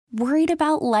Worried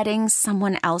about letting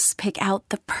someone else pick out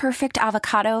the perfect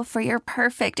avocado for your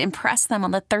perfect impress them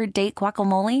on the third date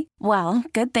guacamole? Well,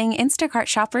 good thing Instacart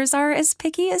shoppers are as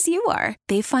picky as you are.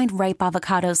 They find ripe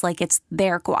avocados like it's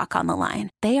their guac on the line.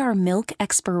 They are milk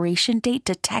expiration date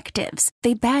detectives.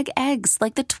 They bag eggs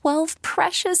like the 12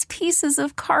 precious pieces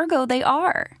of cargo they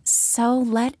are. So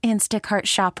let Instacart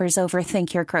shoppers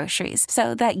overthink your groceries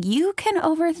so that you can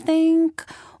overthink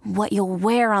what you'll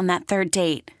wear on that third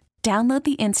date. Download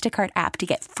the Instacart app to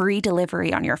get free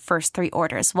delivery on your first 3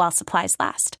 orders while supplies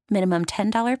last. Minimum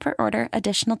 $10 per order.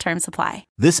 Additional terms apply.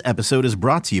 This episode is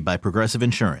brought to you by Progressive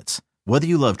Insurance. Whether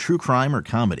you love true crime or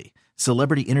comedy,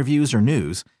 celebrity interviews or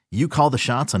news, you call the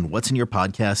shots on what's in your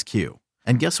podcast queue.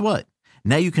 And guess what?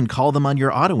 Now you can call them on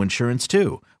your auto insurance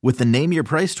too with the Name Your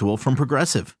Price tool from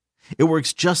Progressive. It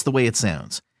works just the way it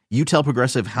sounds. You tell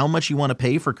Progressive how much you want to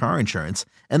pay for car insurance,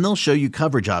 and they'll show you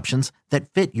coverage options that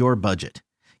fit your budget.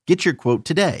 Get your quote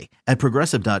today at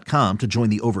Progressive.com to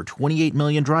join the over 28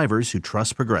 million drivers who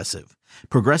trust Progressive.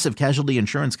 Progressive Casualty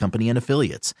Insurance Company and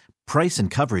Affiliates. Price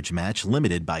and coverage match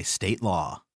limited by state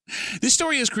law. This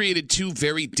story has created 2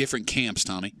 very different camps,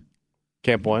 Tommy.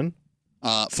 Camp 1?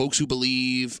 Folks who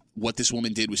believe what this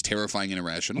woman did was terrifying and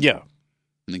irrational. Yeah.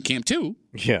 And then Camp 2,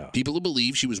 yeah, people who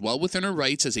believe she was well within her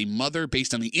rights as a mother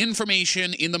based on the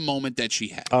information in the moment that she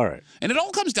had. All right. And it all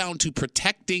comes down to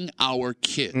protecting our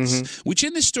kids, which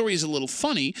in this story is a little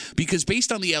funny because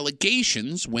based on the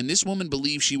allegations, when this woman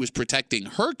believed she was protecting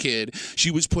her kid,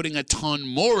 she was putting a ton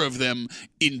more of them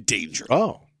in danger.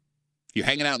 Oh. You're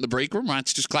hanging out in the break room.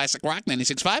 Rochester's Classic Rock,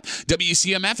 96.5.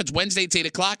 WCMF, it's Wednesday, it's 8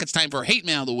 o'clock. It's time for Hate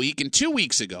Mail of the Week. And 2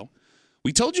 weeks ago,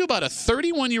 we told you about a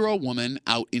 31-year-old woman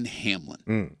out in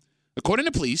Hamlin. According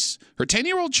to police, her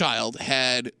 10-year-old child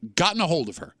had gotten a hold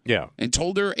of her and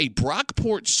told her a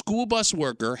Brockport school bus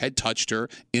worker had touched her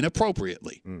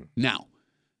inappropriately. Now,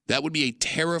 that would be a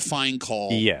terrifying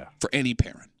call for any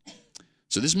parent.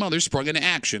 So this mother sprung into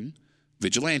action,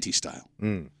 vigilante style.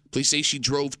 Police say she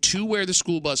drove to where the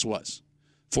school bus was,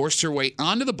 forced her way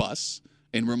onto the bus,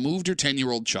 and removed her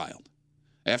 10-year-old child.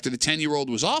 After the 10-year-old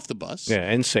was off the bus. Yeah,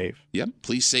 and safe. Yep.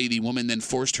 Police say the woman then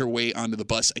forced her way onto the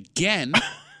bus again,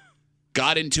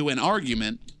 got into an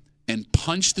argument, and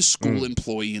punched the school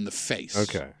employee in the face.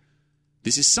 Okay.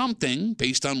 This is something,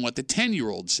 based on what the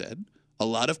 10-year-old said, a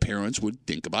lot of parents would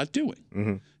think about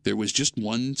doing. There was just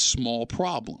one small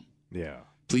problem. Yeah.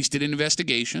 Police did an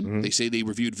investigation. They say they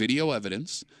reviewed video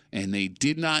evidence, and they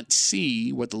did not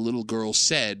see what the little girl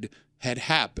said had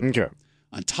happened. Okay.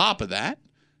 On top of that,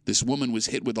 this woman was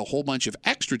hit with a whole bunch of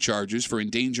extra charges for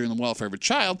endangering the welfare of a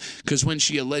child because when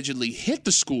she allegedly hit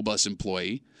the school bus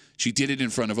employee, she did it in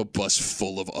front of a bus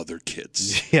full of other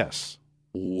kids. Yes.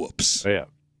 Whoops. Yeah.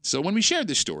 So when we shared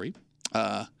this story,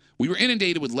 we were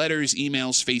inundated with letters,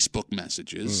 emails, Facebook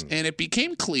messages, and it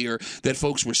became clear that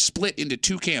folks were split into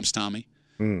 2 camps, Tommy.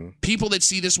 People that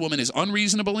see this woman as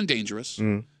unreasonable and dangerous,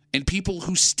 and people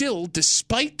who still,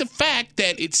 despite the fact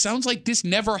that it sounds like this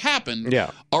never happened,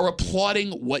 are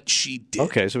applauding what she did.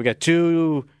 Okay, so we got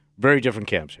 2 very different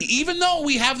camps here. Even though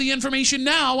we have the information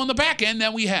now on the back end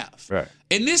that we have. Right.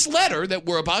 And this letter that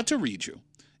we're about to read you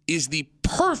is the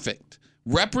perfect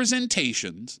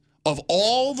representations of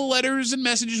all the letters and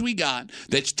messages we got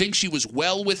that think she was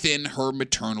well within her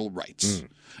maternal rights.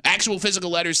 Actual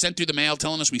physical letters sent through the mail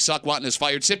telling us we suck, wanting us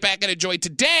fired. Sit back and enjoy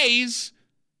today's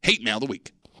Hate Mail of the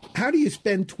Week. How do you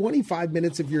spend 25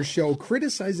 minutes of your show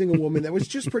criticizing a woman that was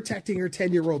just protecting her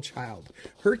 10-year-old child?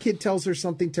 Her kid tells her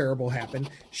something terrible happened.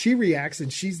 She reacts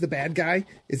and she's the bad guy.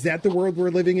 Is that the world we're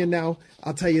living in now?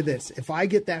 I'll tell you this. If I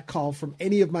get that call from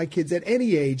any of my kids at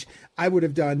any age, I would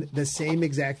have done the same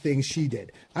exact thing she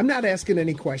did. I'm not asking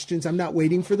any questions. I'm not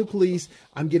waiting for the police.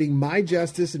 I'm getting my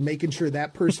justice and making sure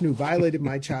that person who violated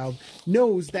my child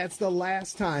knows that's the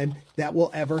last time that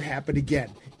will ever happen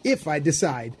again. If I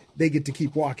decide they get to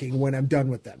keep walking when I'm done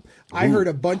with them. I heard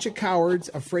a bunch of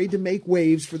cowards afraid to make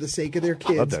waves for the sake of their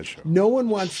kids. Love that show. No one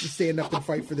wants to stand up and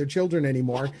fight for their children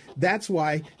anymore. That's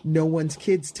why no one's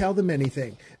kids tell them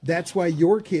anything. That's why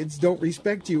your kids don't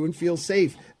respect you and feel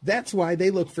safe. That's why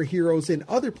they look for heroes in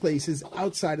other places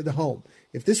outside of the home.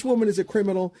 If this woman is a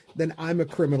criminal, then I'm a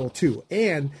criminal too.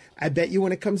 And I bet you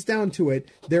when it comes down to it,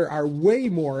 there are way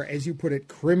more, as you put it,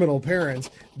 criminal parents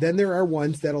than there are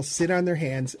ones that'll sit on their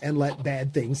hands and let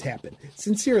bad things happen.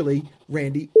 Sincerely,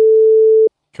 Randy.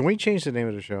 Can we change the name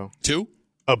of the show? To?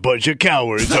 A bunch of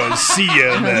cowards on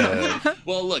CMF.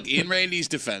 Well, look, in Randy's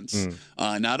defense,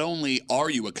 not only are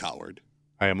you a coward,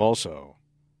 I am also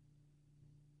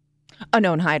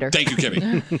Unknown hider. Thank you,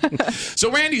 Kimmy.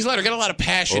 So Randy's letter got a lot of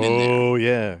passion in there. Oh,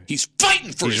 yeah. He's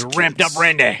fighting for his He's ramped kids. up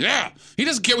Randy. Yeah. He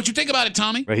doesn't care what you think about it,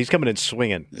 Tommy. Right, he's coming in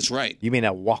swinging. That's right. You may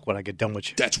not walk when I get done with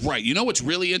you. That's right. You know what's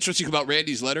really interesting about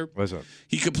Randy's letter? What's that?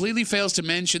 He completely fails to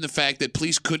mention the fact that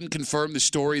police couldn't confirm the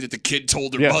story that the kid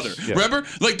told their Yes, mother. yes. Remember?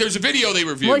 Like, there's a video they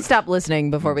reviewed. Well, he stopped listening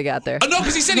before we got there. No,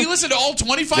 because he said he listened to all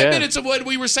 25 Yeah. minutes of what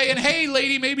we were saying. Hey,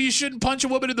 lady, maybe you shouldn't punch a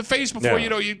woman in the face before,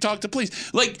 Yeah. you talk to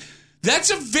police. Like, that's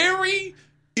a very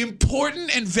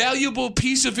important and valuable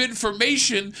piece of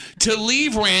information to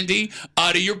leave, Randy,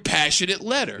 out of your passionate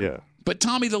letter. Yeah. But,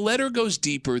 Tommy, the letter goes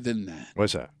deeper than that.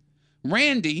 What's that?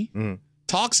 Randy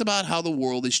talks about how the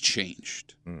world has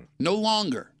changed. No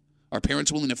longer are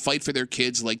parents willing to fight for their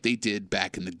kids like they did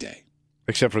back in the day.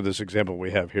 Except for this example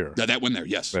we have here. Now, that one there,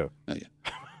 yes. Yeah. Oh,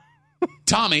 yeah.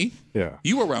 Tommy, Yeah.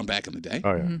 you were around back in the day.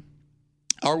 Oh, yeah.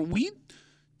 Are we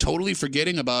totally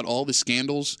forgetting about all the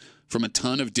scandals from a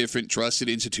ton of different trusted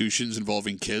institutions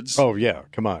involving kids? Oh, yeah.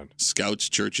 Come on. Scouts,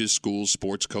 churches, schools,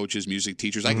 sports coaches, music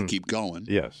teachers. I could keep going.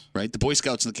 Yes. Right? The Boy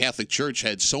Scouts and the Catholic Church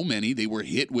had so many, they were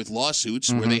hit with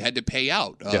lawsuits where they had to pay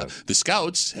out. Yes. The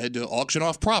Scouts had to auction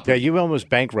off Yeah, property. you almost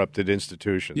bankrupted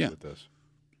institutions Yeah. with this.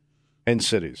 And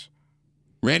cities.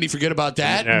 Randy, forget about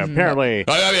that? Yeah, apparently,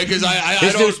 I mean, because I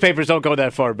his don't... newspapers don't go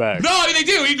that far back. No, I mean, they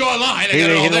do. You can go online. They You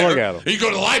got it all can there. look at 'em. You can go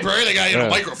to the library. They got Yeah.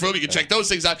 microfilm. You can check those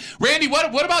things out. Randy, what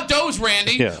about those,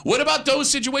 Randy? Yeah. What about those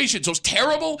situations? Those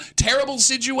terrible, terrible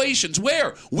situations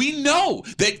where we know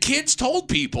that kids told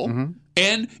people Mm-hmm.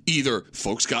 and either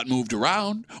folks got moved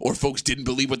around or folks didn't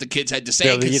believe what the kids had to say.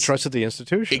 Yeah, you 'cause- trusted the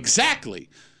institution. Exactly.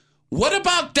 What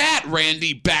about that,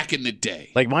 Randy, back in the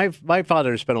day? Like my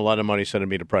father spent a lot of money sending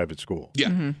me to private school.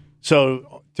 Yeah,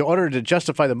 So in order to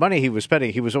justify the money he was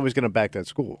spending, he was always going to back that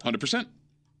school. 100%.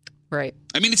 Right.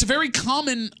 I mean, it's a very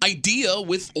common idea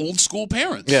with old school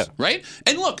parents, Yeah. right?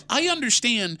 And look, I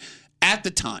understand at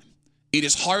the time, it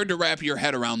is hard to wrap your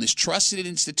head around this trusted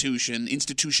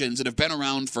institutions that have been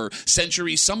around for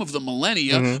centuries, some of them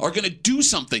millennia, are going to do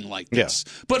something like this.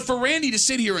 Yeah. But for Randy to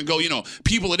sit here and go,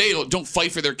 people today don't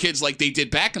fight for their kids like they did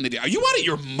back in the day. Are you out of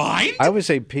your mind? I would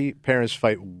say parents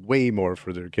fight way more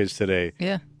for their kids today.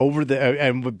 Yeah. Over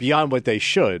and beyond what they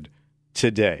should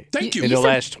today. Thank you. In the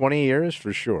last 20 years,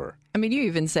 for sure. I mean, you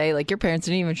even say, like, your parents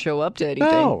didn't even show up to anything.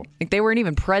 No. Like, they weren't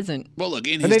even present. Well, look,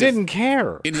 in And his they didn't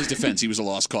care. In his defense, he was a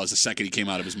lost cause the second he came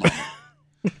out of his mom.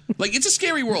 Like, it's a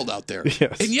scary world out there.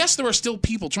 Yes. And yes, there are still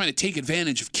people trying to take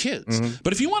advantage of kids.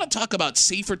 But if you want to talk about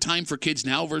safer time for kids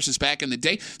now versus back in the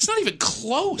day, it's not even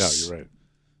close. No, you're right.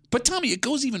 But Tommy, it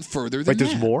goes even further than Wait,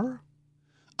 there's that. more?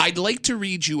 I'd like to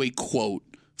read you a quote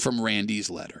from Randy's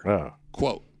letter. Oh.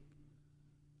 Quote,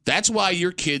 "That's why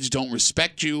your kids don't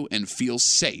respect you and feel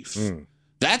safe.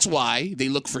 That's why they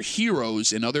look for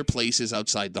heroes in other places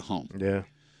outside the home." Yeah.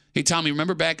 Hey, Tommy,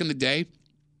 remember back in the day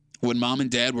when mom and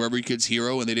dad were every kid's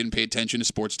hero and they didn't pay attention to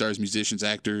sports stars, musicians,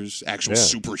 actors, actual Yeah.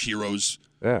 superheroes?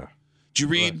 Yeah. Did you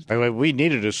read, I mean, we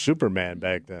needed a Superman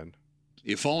back then.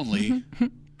 if only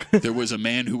there was a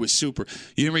man who was super?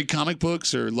 You didn't read comic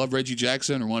books or love Reggie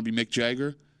Jackson or want to be Mick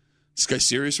Jagger? This guy's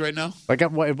serious right now? Like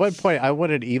at one point, I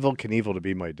wanted Evel Knievel to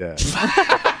be my dad.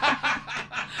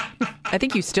 I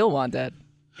think you still want that.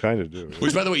 Kind of do.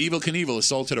 Which, by the way, Evel Knievel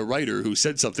assaulted a writer who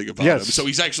said something about Yes. him. So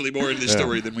he's actually more in this Yeah.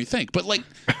 story than we think. But, like,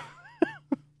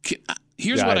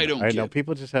 here's Yeah, what I don't I get. know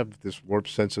people just have this warped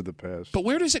sense of the past. But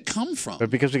where does it come from? But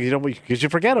because you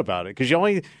forget about it. Because you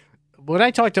only when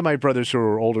I talk to my brothers who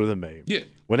are older than me, Yeah.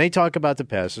 when they talk about the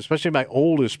past, especially my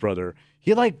oldest brother,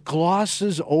 he like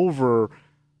glosses over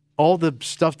all the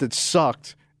stuff that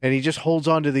sucked, and he just holds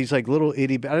on to these like little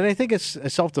itty. And I think it's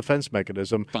a self-defense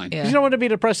mechanism. Fine. Yeah. 'Cause you don't want to be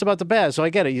depressed about the past, so I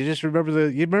get it. You just remember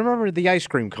the ice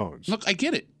cream cones. Look, I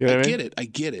get it. You know I what I get mean? it. I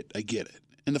get it. I get it.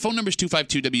 And the phone number is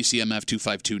 252-WCMF,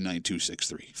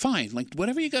 252-9263. Fine. Like,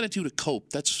 whatever you got to do to cope,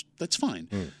 that's fine.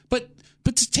 But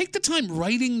to take the time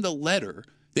writing the letter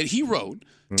that he wrote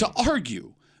to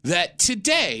argue that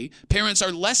today parents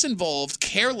are less involved,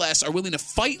 care less, are willing to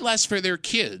fight less for their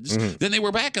kids than they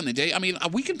were back in the day. I mean,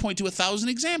 we can point to 1,000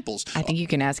 examples. I think you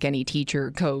can ask any teacher,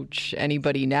 coach,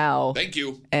 anybody now. Thank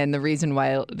you. And the reason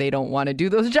why they don't want to do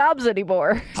those jobs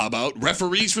anymore. How about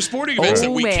referees for sporting events that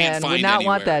Oh, we can't man, find would not anywhere?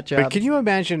 want that But job. can you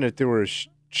imagine if there were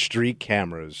street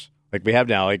cameras like we have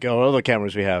now, like all the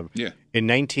cameras we have Yeah. in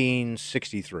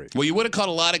 1963? Well, you would have caught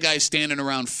a lot of guys standing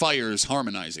around fires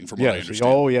harmonizing, from what I Yes.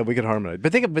 understand. Oh, yeah, we could harmonize.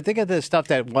 But think of the stuff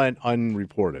that went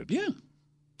unreported. Yeah.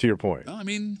 To your point. I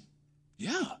mean,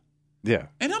 yeah. Yeah.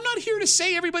 And I'm not here to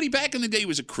say everybody back in the day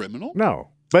was a criminal. No.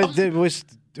 But it was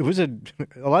a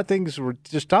lot of things were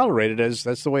just tolerated as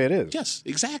that's the way it is. Yes,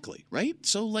 exactly. Right?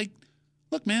 So, like,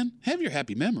 look, man, have your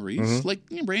happy memories. Like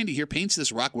Randy here paints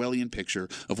this Rockwellian picture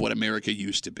of what America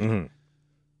used to be.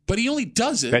 But he only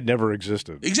does it. That never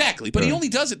existed. Exactly. But he only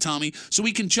does it, Tommy, so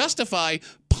he can justify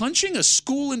punching a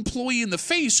school employee in the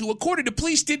face who, according to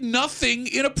police, did nothing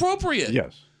inappropriate.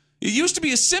 Yes. It used to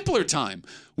be a simpler time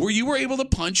where you were able to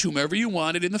punch whomever you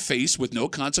wanted in the face with no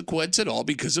consequence at all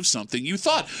because of something you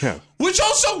thought. Yeah. Which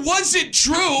also wasn't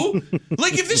true.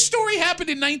 Like, if this story happened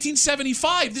in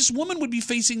 1975, this woman would be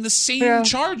facing the same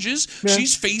charges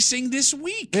she's facing this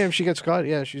week. Yeah, if she gets caught,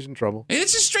 she's in trouble. And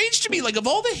it's just strange to me. Like, of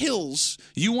all the hills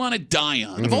you want to die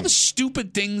on, of all the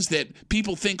stupid things that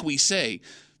people think we say,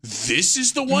 this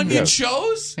is the one you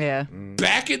chose? Yeah.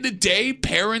 Back in the day,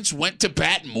 parents went to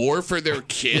bat more for their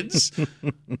kids.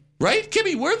 Right?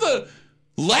 Kimmy, we're the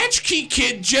latchkey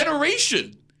kid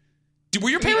generation. Were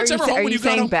your parents ever home when you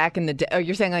got home? Back in the day? Oh,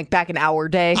 you're saying like back in our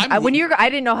day? I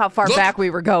didn't know how far Look, back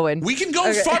we were going. We can go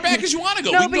as far back as you want to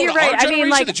go. No, we can but go you're to right. our generation,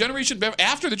 like, the generation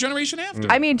after, the generation after.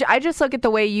 I mean, I just look at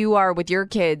the way you are with your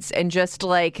kids and just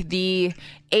like the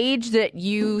age that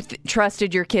you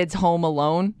trusted your kids home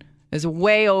alone is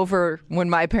way over when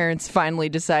my parents finally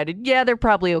decided, they're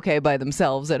probably okay by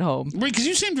themselves at home. Right, because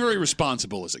you seemed very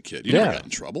responsible as a kid. You never got in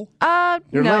trouble.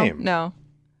 You're lame. No.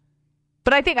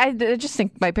 But I just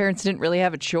think my parents didn't really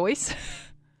have a choice.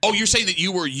 Oh, you're saying that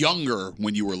you were younger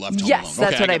when you were left home Yes, alone.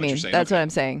 that's what I mean. That's what I'm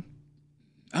saying.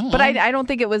 But I don't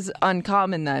think it was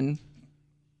uncommon then.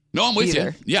 No, I'm with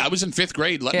either. you. Yeah, I was in 5th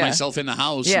grade, letting myself in the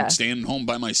house and staying home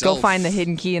by myself. Go find the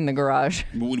hidden key in the garage.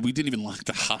 We didn't even lock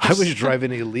the house. I was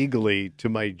driving illegally to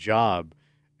my job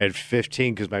at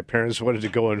 15 because my parents wanted to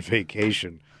go on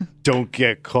vacation. Don't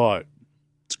get caught.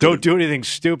 Don't do anything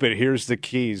stupid. Here's the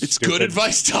keys. It's stupid. good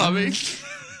advice, Tommy.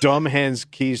 Dumb hands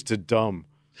keys to dumb.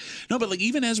 No, but like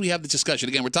even as we have the discussion,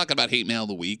 again, we're talking about Hate Mail of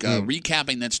the Week.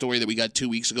 Recapping that story that we got 2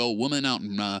 weeks ago, a woman out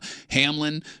in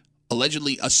Hamlin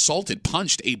allegedly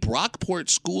punched a Brockport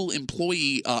school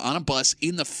employee on a bus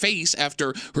in the face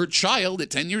after her child at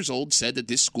 10 years old said that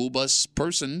this school bus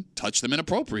person touched them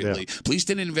inappropriately. Yeah. Police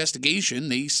did an investigation.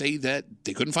 They say that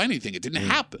they couldn't find anything. It didn't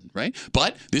happen, right?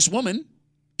 But this woman,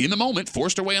 in the moment,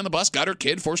 forced her way on the bus, got her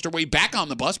kid, forced her way back on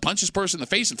the bus, punched this person in the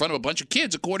face in front of a bunch of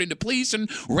kids, according to police. And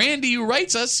Randy, who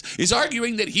writes us, is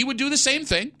arguing that he would do the same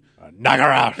thing. Knock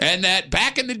her out. And that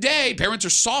back in the day, parents are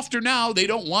softer now. They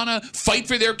don't want to fight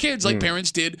for their kids like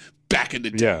parents did back in the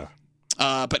day.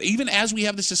 Yeah. But even as we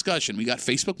have this discussion, we got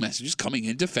Facebook messages coming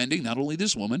in defending not only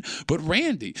this woman, but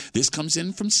Randy. This comes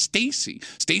in from Stacy.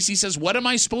 Stacy says, what am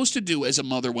I supposed to do as a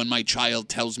mother when my child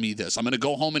tells me this? I'm going to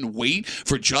go home and wait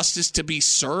for justice to be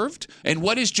served? And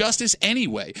what is justice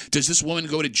anyway? Does this woman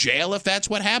go to jail if that's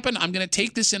what happened? I'm going to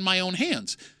take this in my own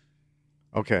hands.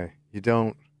 Okay. You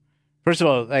don't. First of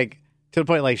all, like, to the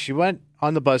point, like, she went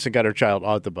on the bus and got her child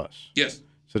off the bus. Yes.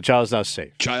 So the child's now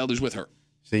safe. Child is with her.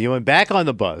 So you went back on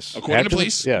the bus. According to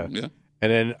police. Yeah. And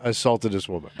then assaulted this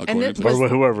woman. According to police. Or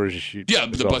whoever she Yeah,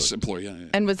 assaulted. the bus employee. Yeah.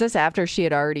 And was this after she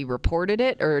had already reported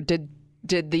it, or did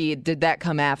that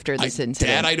come after this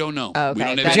incident? That I don't know. Oh, okay. We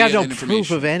don't have But you have any no information.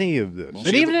 proof of any of this. Well,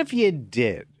 and even if you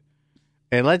did,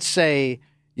 and let's say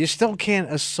you still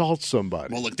can't assault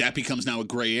somebody. Well, look, that becomes now a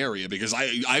gray area because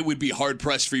I would be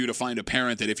hard-pressed for you to find a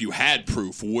parent that if you had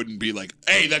proof wouldn't be like,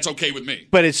 hey, that's okay with me.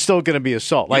 But it's still going to be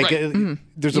assault. You're Like, right.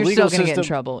 there's You're a legal still gonna system. get in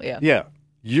trouble, yeah. Yeah.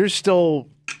 You're still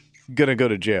going to go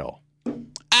to jail.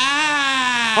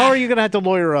 Ah! Or you're going to have to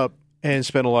lawyer up and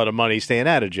spend a lot of money staying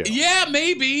out of jail. Yeah,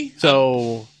 maybe.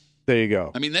 So there you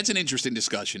go. I mean, that's an interesting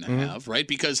discussion to have, right?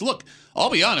 Because, look,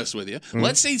 I'll be honest with you.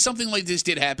 Let's say something like this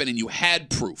did happen and you had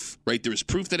proof, right? There's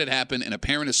proof that it happened and a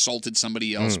parent assaulted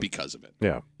somebody else because of it.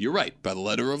 Yeah. You're right. By the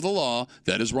letter of the law,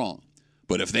 that is wrong.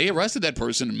 But if they arrested that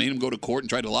person and made him go to court and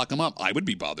tried to lock him up, I would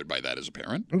be bothered by that as a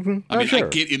parent. I mean, sure. I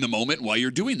get in the moment while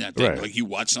you're doing that thing. Right. Like, you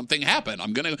watch something happen.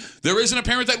 There isn't a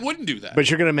parent that wouldn't do that. But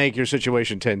you're going to make your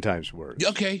situation 10 times worse.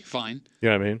 Okay, fine. You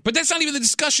know what I mean? But that's not even the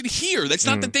discussion here. That's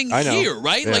not the thing I know. here,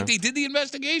 right? Yeah. Like, they did the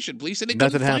investigation. Police said they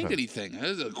Nothing couldn't find happened.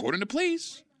 anything, according to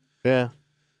police. Yeah.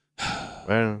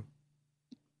 Well,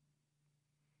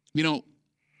 You know,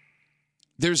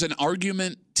 there's an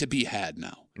argument to be had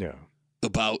now yeah.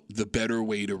 about the better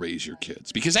way to raise your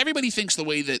kids. Because everybody thinks the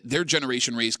way that their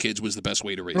generation raised kids was the best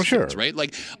way to raise Oh, sure. kids, right?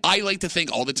 Like, I like to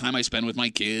think all the time I spend with my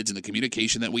kids and the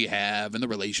communication that we have and the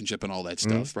relationship and all that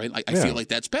stuff, right? I Yeah. feel like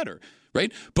that's better,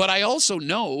 right? But I also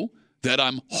know that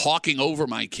I'm hawking over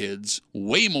my kids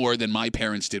way more than my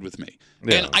parents did with me.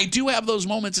 Yeah. And I do have those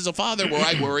moments as a father where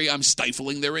I worry I'm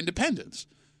stifling their independence.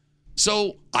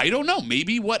 So I don't know.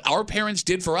 Maybe what our parents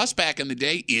did for us back in the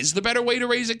day is the better way to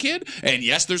raise a kid. And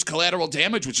yes, there's collateral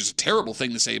damage, which is a terrible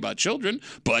thing to say about children.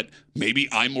 But maybe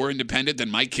I'm more independent than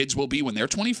my kids will be when they're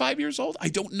 25 years old. I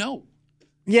don't know.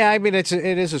 Yeah, I mean, it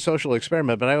is a social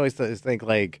experiment, but I always think,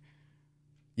 like,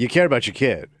 you care about your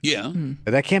kid. Yeah. And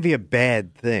that can't be a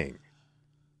bad thing.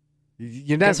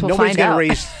 You're not, Guess we'll nobody's find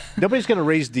gonna out. nobody's going to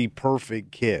raise the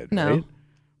perfect kid, No. right?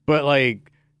 But,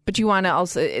 like, But you want to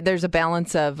also, there's a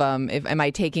balance of, am I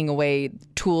taking away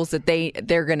tools that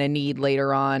they're going to need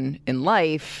later on in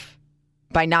life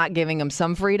by not giving them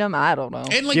some freedom? I don't know.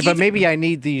 And like yeah, but even- maybe I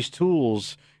need these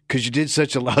tools because you did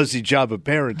such a lousy job of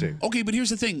parenting. Okay, but here's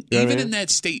the thing. You know what Even I mean? in that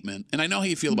statement, and I know how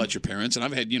you feel about your parents, and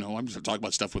I've had, I'm just talking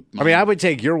about stuff with I mean, I would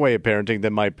take your way of parenting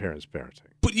than my parents' parenting,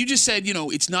 But you just said,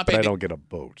 it's not but bad. I don't get a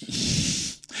boat.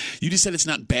 You just said it's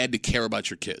not bad to care about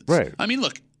your kids. Right. I mean,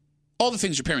 look, all the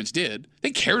things your parents did,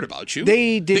 they cared about you.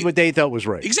 They did what they thought was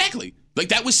right. Exactly. Like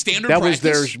that was standard That practice.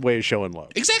 was their way of showing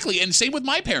love. Exactly. And same with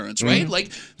my parents, right?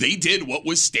 Like they did what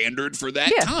was standard for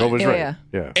that Yeah. time. What was Yeah, right. yeah.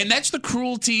 Yeah. And that's the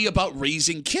cruelty about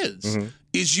raising kids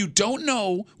is you don't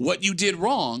know what you did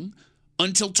wrong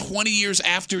until 20 years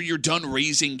after you're done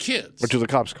raising kids. What do the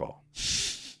cops call?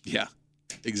 Yeah,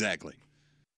 exactly.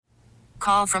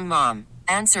 Call from mom.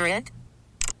 Answer it.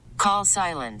 Call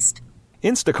silenced.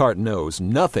 Instacart knows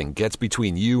nothing gets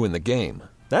between you and the game.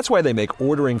 That's why they make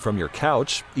ordering from your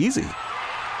couch easy.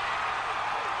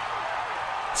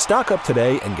 Stock up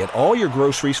today and get all your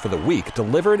groceries for the week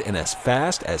delivered in as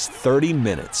fast as 30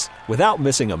 minutes without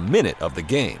missing a minute of the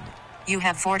game. You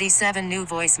have 47 new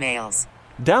voicemails.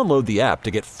 Download the app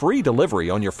to get free delivery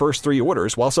on your first 3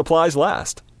 orders while supplies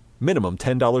last. Minimum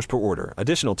 $10 per order.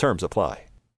 Additional terms apply.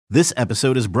 This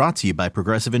episode is brought to you by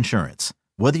Progressive Insurance.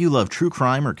 Whether you love true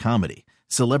crime or comedy,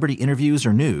 celebrity interviews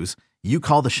or news, you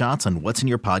call the shots on what's in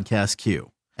your podcast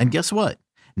queue. And guess what?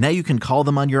 Now you can call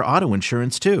them on your auto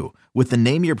insurance too with the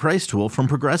Name Your Price tool from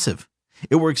Progressive.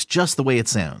 It works just the way it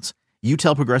sounds. You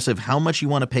tell Progressive how much you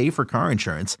want to pay for car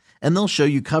insurance, and they'll show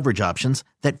you coverage options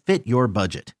that fit your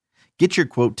budget. Get your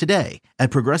quote today at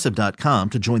Progressive.com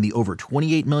to join the over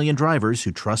 28 million drivers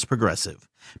who trust Progressive.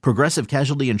 Progressive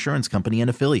Casualty Insurance Company and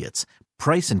Affiliates.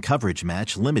 Price and coverage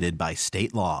match limited by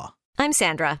state law. I'm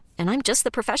Sandra, and I'm just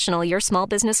the professional your small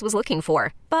business was looking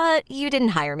for. But you didn't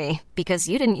hire me because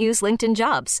you didn't use LinkedIn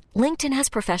Jobs. LinkedIn has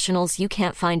professionals you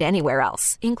can't find anywhere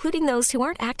else, including those who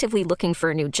aren't actively looking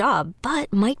for a new job,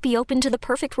 but might be open to the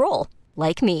perfect role,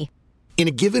 like me. In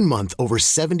a given month, over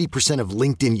 70% of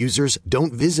LinkedIn users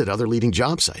don't visit other leading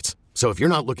job sites. So if you're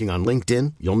not looking on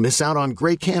LinkedIn, you'll miss out on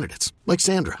great candidates like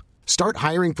Sandra. Start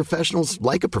hiring professionals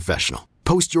like a professional.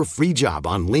 Post your free job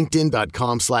on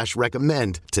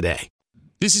linkedin.com/recommend today.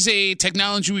 This is a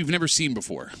technology we've never seen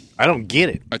before. I don't get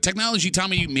it. A technology,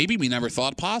 Tommy, maybe we never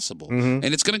thought possible. And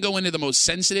it's going to go into the most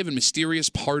sensitive and mysterious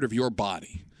part of your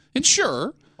body. And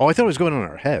sure, Oh, I thought it was going on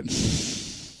our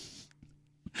heads.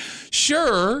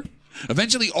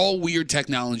 eventually all weird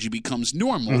technology becomes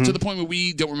normal to the point where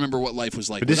we don't remember what life was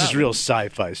like. But this is without real it.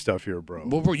 sci-fi stuff here, bro.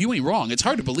 Well, bro, you ain't wrong. It's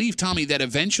hard to believe, Tommy, that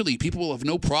eventually people will have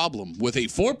no problem with a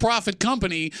for-profit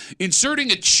company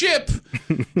inserting a chip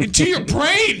into your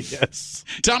brain. Yes.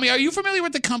 Tommy, are you familiar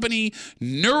with the company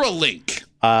Neuralink?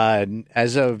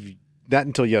 As of not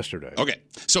until yesterday. Okay,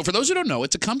 so for those who don't know,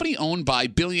 it's a company owned by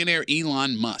billionaire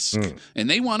Elon Musk, and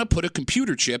they want to put a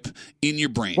computer chip in your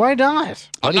brain. Why not?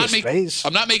 I'm not, space.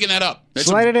 I'm not making that up. That's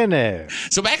Slide it in there.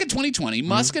 So back in 2020,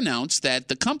 Musk announced that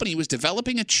the company was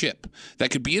developing a chip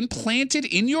that could be implanted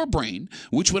in your brain,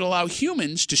 which would allow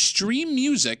humans to stream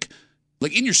music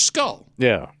like in your skull.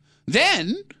 Yeah.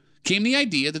 Then came the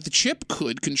idea that the chip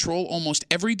could control almost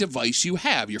every device you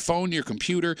have, your phone, your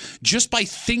computer, just by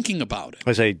thinking about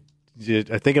it.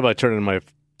 I think about turning my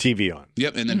TV on.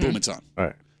 Yep, and then boom, it's on. All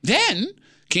right. Then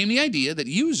came the idea that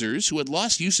users who had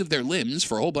lost use of their limbs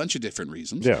for a whole bunch of different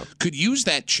reasons could use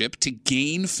that chip to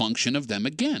gain function of them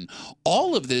again.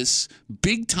 All of this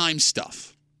big-time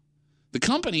stuff. The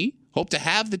company hoped to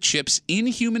have the chips in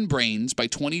human brains by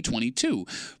 2022,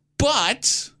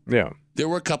 but there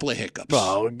were a couple of hiccups.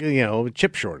 Well,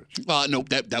 chip shortage. Nope,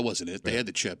 that wasn't it. They had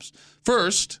the chips.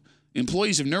 First,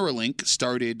 employees of Neuralink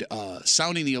started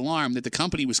sounding the alarm that the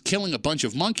company was killing a bunch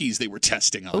of monkeys they were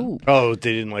testing on. Ooh. Oh,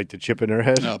 they didn't like the chip in their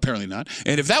head? No, apparently not.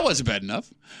 And if that wasn't bad enough,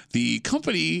 the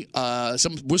company,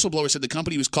 some whistleblower said the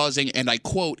company was causing, and I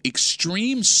quote,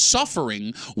 extreme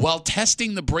suffering while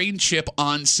testing the brain chip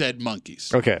on said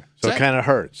monkeys. Okay, so it kind of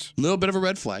hurts. A little bit of a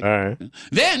red flag. All right.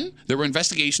 Then there were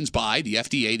investigations by the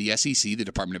FDA, the SEC, the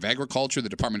Department of Agriculture, the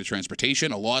Department of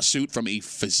Transportation, a lawsuit from a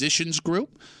physicians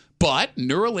group. But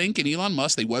Neuralink and Elon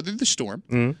Musk, they weathered the storm,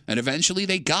 and eventually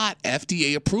they got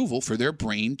FDA approval for their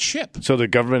brain chip. So the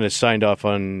government has signed off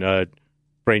on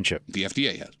brain chip. The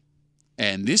FDA has.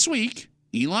 And this week,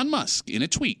 Elon Musk, in a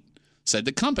tweet, said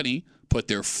the company put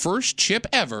their first chip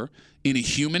ever in a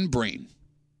human brain.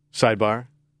 Sidebar.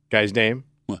 Guy's name?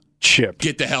 Chip.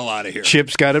 Get the hell out of here.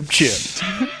 Chip's got him chipped.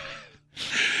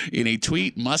 In a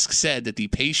tweet, Musk said that the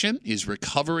patient is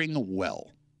recovering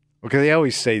well. Okay, they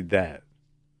always say that.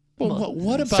 Well,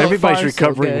 what about... Everybody's so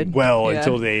recovering good. well Yeah.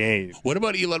 until they ain't. What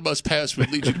about Elon Musk's past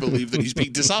would lead you to believe that he's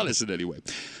being dishonest in any way?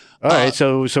 All right,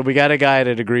 so we got a guy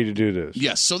that agreed to do this.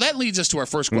 Yes, so that leads us to our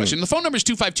first question. The phone number is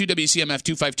 252-WCMF,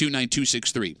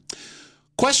 252-9263.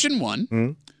 Question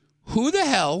 1, who the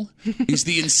hell is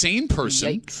the insane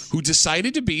person who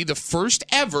decided to be the first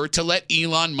ever to let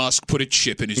Elon Musk put a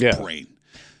chip in his brain?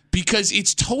 Because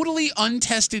it's totally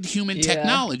untested human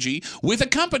technology with a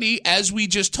company, as we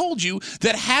just told you,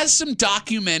 that has some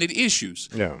documented issues.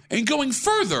 Yeah. And going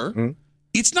further,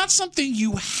 it's not something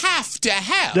you have to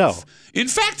have. No. In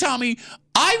fact, Tommy,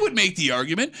 I would make the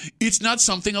argument it's not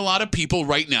something a lot of people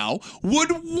right now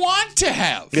would want to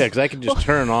have. Yeah, because I can just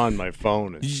turn on my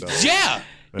phone and stuff. Yeah.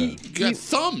 You got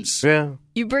thumbs. Yeah.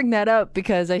 You bring that up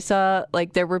because I saw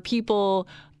there were people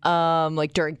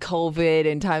during COVID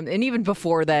and time, and even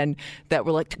before then, that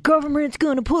were like, the government's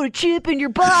gonna put a chip in your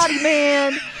body,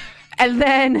 man. And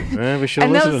then, we should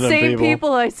and listen those to them same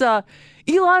people I saw,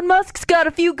 Elon Musk's got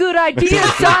a few good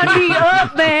ideas. Sign me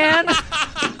up, man.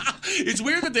 It's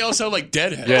weird that they all sound like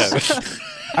deadheads. Yeah.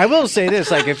 I will say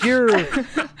this: if you're,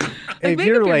 if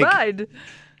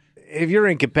you're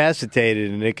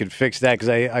incapacitated and it could fix that, because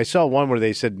I saw one where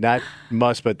they said not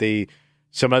Musk, but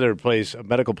some other place, a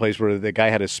medical place, where the guy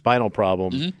had a spinal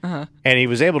problem, and he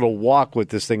was able to walk with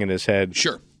this thing in his head.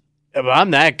 Sure. If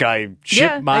I'm that guy,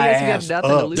 chip my ass up.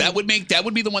 That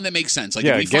would be the one that makes sense. Like,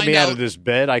 yeah, if we get find me out of this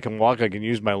bed. I can walk. I can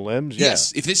use my limbs.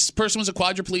 Yes. If this person was a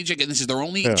quadriplegic and this is their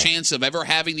only chance of ever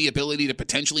having the ability to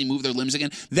potentially move their limbs again,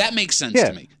 that makes sense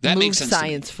to me. That Move makes sense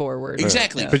science to me. forward.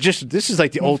 Exactly. But this is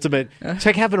like the ultimate. It's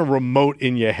like having a remote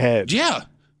in your head. Yeah.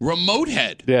 Remote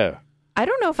head. Yeah. I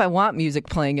don't know if I want music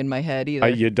playing in my head either.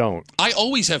 You don't. I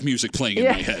always have music playing in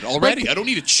my head already. I don't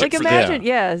need a chip for imagine,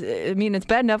 that. I mean, it's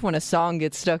bad enough when a song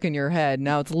gets stuck in your head.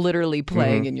 Now it's literally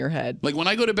playing in your head. Like when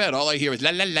I go to bed, all I hear is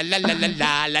la la la la la la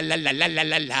la la la la la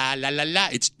la la la la la.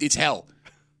 It's hell.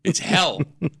 It's hell.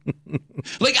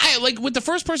 like with the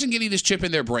first person getting this chip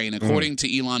in their brain, according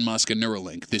to Elon Musk and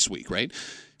Neuralink this week, right?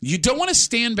 You don't want to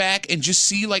stand back and just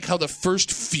see how the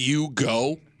first few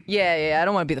go. Yeah. I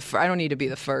don't want to be I don't need to be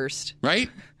the first.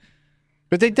 Right?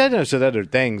 But they did know some other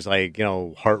things like,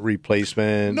 heart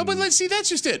replacement. No, but let's see, that's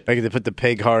just it. Like they put the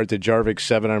peg heart, the Jarvik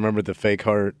 7, I remember the fake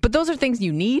heart. But those are things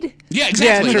you need. Yeah,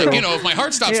 exactly. Yeah, like, if my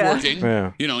heart stops working,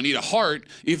 I need a heart.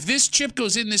 If this chip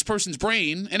goes in this person's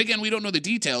brain, and again, we don't know the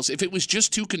details, if it was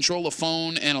just to control a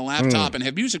phone and a laptop and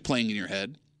have music playing in your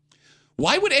head,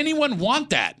 why would anyone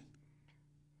want that?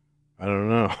 I don't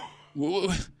know.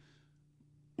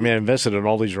 I mean, I invested in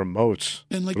all these remotes.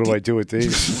 And what do I do with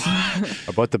these?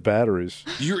 I bought the batteries.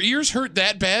 Your ears hurt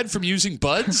that bad from using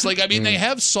buds? They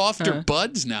have softer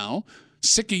buds now.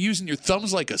 Sick of using your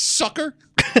thumbs like a sucker?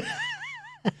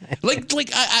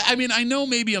 I know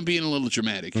maybe I'm being a little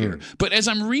dramatic here, but as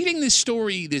I'm reading this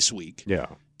story this week,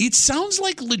 it sounds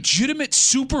like legitimate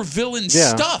supervillain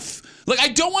stuff. I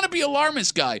don't want to be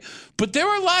alarmist, guy, but there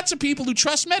are lots of people who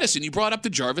trust medicine. You brought up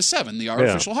the Jarvis 7, the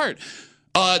artificial heart.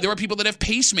 There are people that have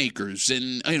pacemakers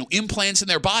and implants in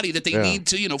their body that they need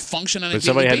to function on a daily basis.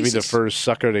 Somebody had to be the first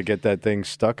sucker to get that thing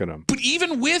stuck in them. But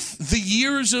even with the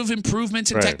years of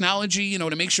improvements in technology,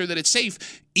 to make sure that it's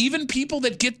safe, even people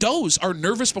that get those are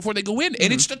nervous before they go in,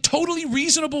 and it's a totally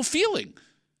reasonable feeling.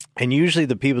 And usually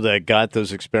the people that got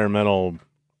those experimental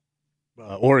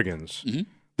organs,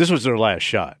 this was their last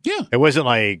shot. Yeah, it wasn't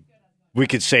like we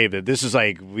could save it. This is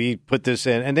like we put this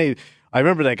in, and they. I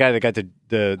remember that guy that got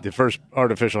the first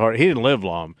artificial heart. He didn't live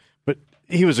long, but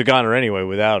he was a goner anyway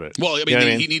without it. Well,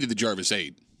 he needed the Jarvis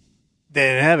 8. They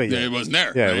didn't have it yet. It wasn't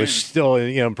there. Yeah, right? It was still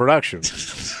in production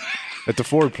at the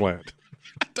Ford plant.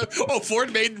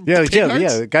 Ford made yeah.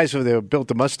 The guys who built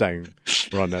the Mustang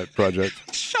were on that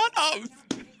project. Shut up.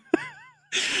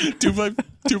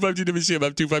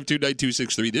 252-WCMF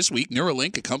 252-9263. This week,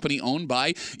 Neuralink, a company owned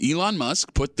by Elon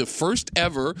Musk, put the first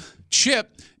ever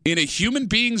chip in a human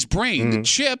being's brain. The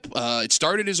chip, it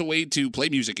started as a way to play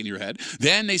music in your head.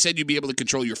 Then they said you'd be able to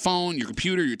control your phone, your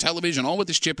computer, your television, all with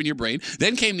this chip in your brain.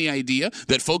 Then came the idea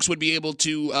that folks would be able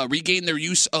to regain their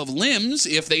use of limbs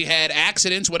if they had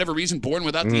accidents, whatever reason, born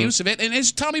without the use of it. And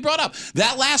as Tommy brought up,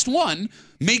 that last one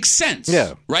makes sense.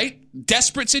 Yeah. Right?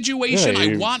 Desperate situation.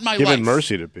 I want my life. Giving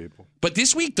mercy to people. But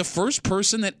this week, the first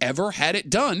person that ever had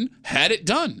it done.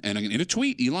 And in a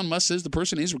tweet, Elon Musk says the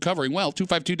person is recovering well.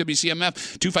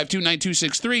 252-WCMF,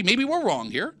 252-9263. Maybe we're wrong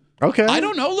here. Okay. I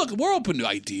don't know. Look, we're open to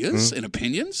ideas and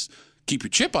opinions. Keep your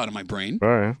chip out of my brain. All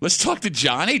right. Let's talk to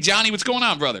John. Hey, Johnny, what's going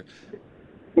on, brother?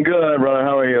 Good, brother.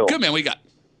 How are you? Good, man. What you got?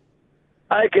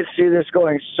 I could see this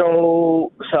going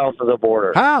so south of the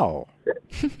border. How?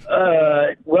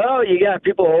 Well, you got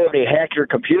people who already hack your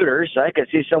computers. I could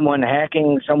see someone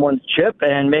hacking someone's chip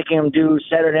and making them do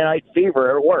Saturday Night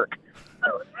Fever at work.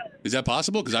 Is that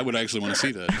possible? Because I would actually want to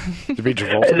see that. To be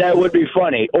Travolta. That would be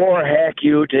funny. Or hack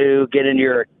you to get into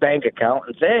your bank account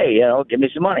and say, hey, give me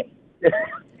some money.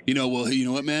 You know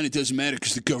what, man? It doesn't matter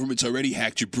because the government's already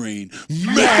hacked your brain.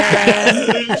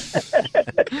 Right?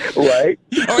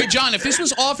 All right, John, if this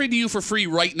was offered to you for free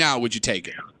right now, would you take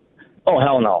it? Oh,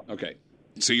 hell no. Okay.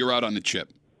 So you're out on the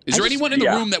chip. Is there anyone in the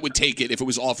room that would take it if it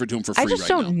was offered to him for free I just right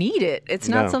don't now? need it. It's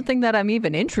not something that I'm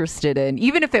even interested in.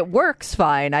 Even if it works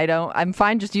fine, I'm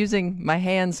fine just using my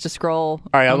hands to scroll.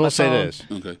 All right, I on my will say phone. this.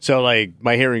 Okay. So, like,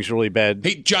 my hearing's really bad.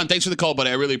 Hey, John, thanks for the call, buddy.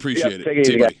 I really appreciate take it. it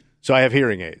See you, easy, buddy. So I have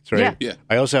hearing aids, right? Yeah.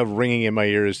 I also have ringing in my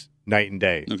ears night and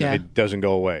day. Okay. Yeah. It doesn't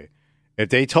go away. If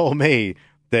they told me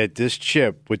that this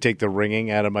chip would take the ringing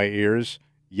out of my ears,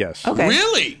 yes. Okay.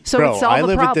 Really? So Bro, it solved I the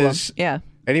live with problem. this. Yeah.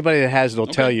 Anybody that has it will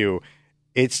tell you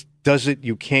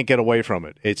you can't get away from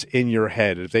it. It's in your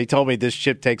head. If they told me this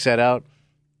chip takes that out,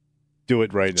 do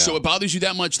it right now. So it bothers you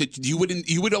that much that you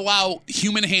would allow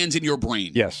human hands in your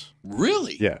brain? Yes.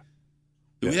 Really? Yeah.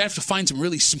 We'd have to find some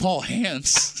really small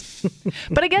hands.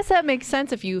 But I guess that makes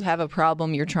sense if you have a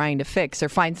problem you're trying to fix or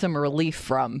find some relief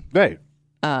from. Right.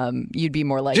 You'd be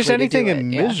more likely Just anything to do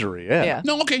in it. misery. Yeah.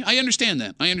 No, okay, I understand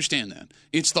that.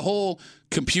 It's the whole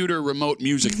computer remote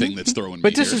music thing that's throwing me.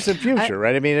 But this here. is the future,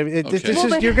 right? I mean, this Okay.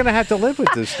 is you're going to have to live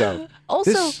with this stuff.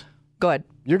 Also, go ahead.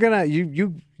 You're gonna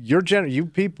you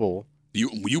people. You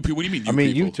people. What do you mean? I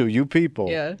mean, people? you people.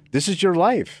 Yeah. This is your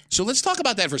life. So let's talk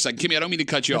about that for a second, Kimmy. I don't mean to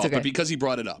cut you That's off, okay. but because he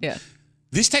brought it up. Yeah.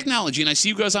 This technology, and I see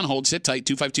you guys on hold. Sit tight.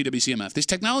 252-WCMF. This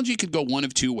technology could go one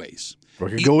of two ways. Or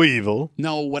it could go evil.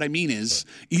 No, what I mean is,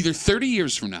 either 30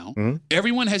 years from now,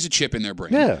 everyone has a chip in their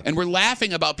brain. Yeah. And we're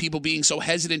laughing about people being so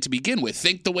hesitant to begin with.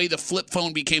 Think the way the flip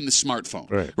phone became the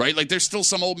smartphone. Right. Like there's still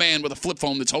some old man with a flip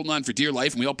phone that's holding on for dear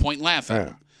life, and we all point and laugh at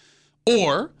him.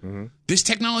 Or this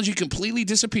technology completely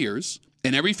disappears,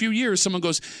 and every few years someone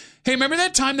goes, hey, remember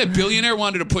that time that billionaire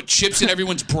wanted to put chips in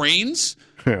everyone's brains?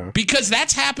 Yeah. Because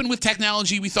that's happened with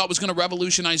technology we thought was going to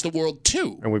revolutionize the world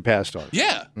too. And we passed on.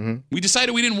 Yeah. We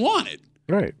decided we didn't want it.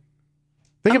 Right.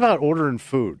 Think about ordering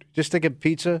food. Just think of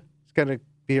pizza. It's going to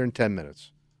be here in 10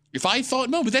 minutes. If I thought,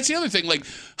 no, but that's the other thing. Like,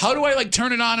 how do I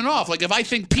turn it on and off? Like, if I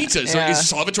think pizza, so is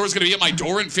Salvatore's going to be at my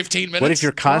door in 15 minutes? What if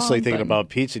you're constantly thinking about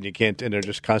pizza and you can't, and they're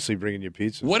just constantly bringing you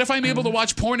pizza? What if I'm able to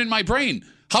watch porn in my brain?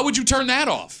 How would you turn that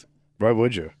off? Why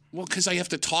would you? Well, because I have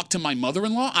to talk to my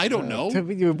mother-in-law? I don't know.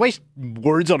 You waste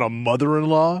words on a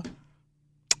mother-in-law?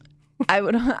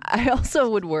 I also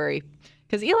would worry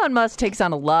because Elon Musk takes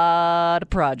on a lot of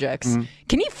projects.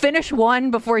 Can he finish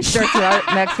one before he starts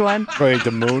the next one? Right,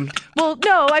 the moon? Well,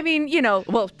 no, I mean, to your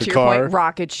car. point,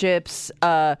 rocket ships,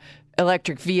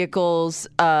 electric vehicles,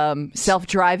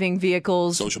 self-driving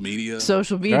vehicles, Social media.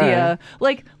 Yeah.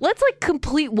 Let's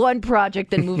complete one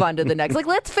project then move on to the next.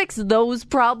 Let's fix those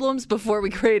problems before we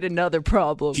create another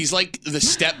problem. He's like the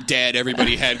stepdad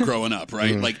everybody had growing up,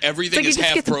 right? Like everything It's like is he just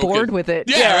half gets broken. bored with it.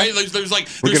 Yeah, right? There's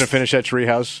We're going to finish that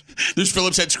treehouse? There's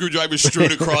Phillips head screwdrivers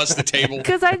strewn across the table.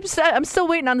 Because I'm still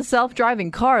waiting on the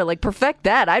self-driving car. Perfect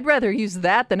that. I'd rather use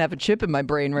that than have a chip in my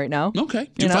brain right now. Okay.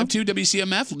 252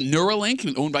 WCMF.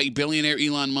 Neuralink, owned by billionaire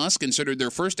Elon Musk, considered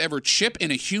their first ever chip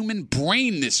in a human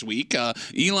brain this week.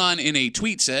 Elon, in a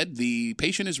tweet, said the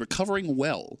patient is recovering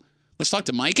well. Let's talk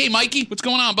to Mike. Hey, Mikey, what's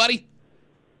going on, buddy?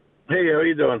 Hey, how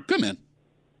you doing? Good, man.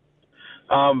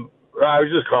 I was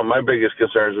just calling. My biggest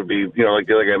concerns would be, like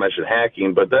the other guy mentioned,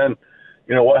 hacking. But then,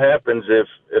 what happens if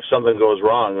something goes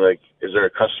wrong? Is there a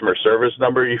customer service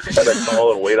number you got to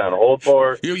call and wait on hold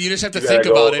for? You just have to think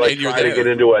about it, and you're try there. to get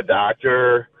into a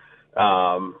doctor.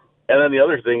 And then the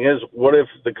other thing is, what if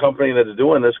the company that's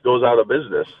doing this goes out of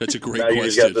business? That's a great now question.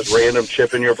 You just got this random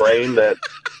chip in your brain that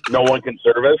no one can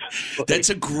service. That's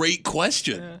a great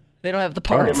question. They don't have the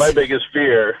parts. My biggest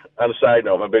fear, on a side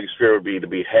note, would be to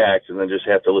be hacked and then just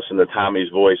have to listen to Tommy's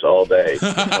voice all day.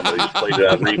 Somebody just played it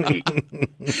on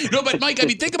repeat. No, but Mike,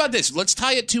 think about this. Let's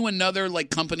tie it to another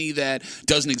company that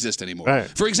doesn't exist anymore. Right.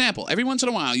 For example, every once in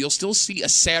a while, you'll still see a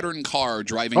Saturn car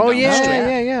driving Oh, down the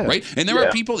street. yeah. Right? And there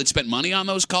are people that spent money on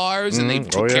those cars and they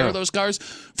took care of those cars.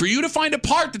 For you to find a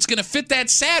part that's going to fit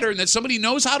that Saturn that somebody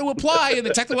knows how to apply in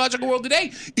the technological world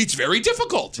today, it's very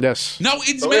difficult. Yes. Now,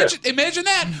 imagine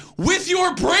that with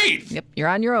your brain. Yep, you're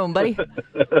on your own, buddy.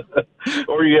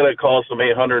 Or you got to call some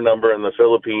 800 number in the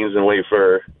Philippines and wait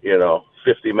for,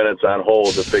 50 minutes on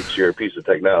hold to fix your piece of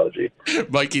technology.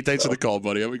 Mikey, thanks for the call,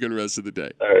 buddy. Have a good rest of the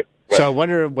day. All right. So I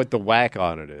wonder what the whack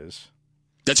on it is.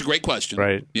 That's a great question.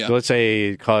 Right. Yeah. So let's say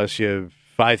it costs you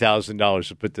 $5,000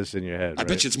 to put this in your head. I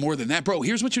bet you it's more than that. Bro,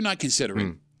 here's what you're not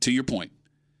considering, to your point.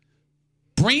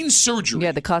 Brain surgery.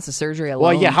 Yeah, the cost of surgery alone.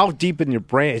 Well, yeah, how deep in your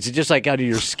brain? Is it just like out of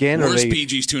your skin? Worst Bee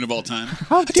Gees tune of all time.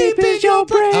 How deep is your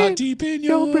brain? How deep in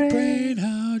your brain?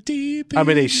 How deep in I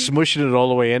mean, they smushing it all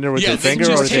the way in there with their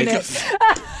finger?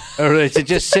 Or is it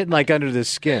just sitting like under the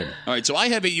skin? All right, so I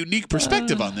have a unique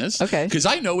perspective on this. Okay. Because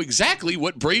I know exactly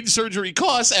what brain surgery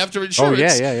costs after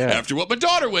insurance. Oh, yeah. After what my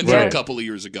daughter went through a couple of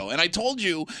years ago. And I told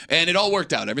you, and it all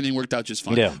worked out. Everything worked out just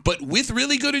fine. Yeah. But with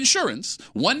really good insurance,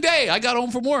 one day I got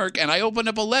home from work and I opened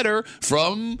up a letter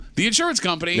from the insurance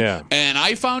company. Yeah. And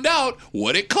I found out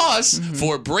what it costs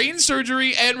for brain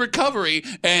surgery and recovery.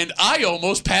 And I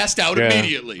almost passed out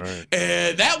immediately. Right.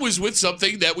 And that was with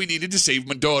something that we needed to save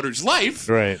my daughter's life.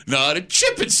 Right. Not a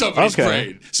chip in somebody's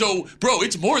brain. So, bro,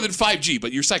 it's more than 5G,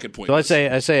 but your second point. So let's say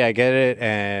I get it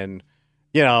and,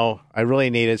 I really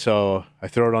need it, so I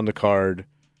throw it on the card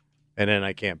and then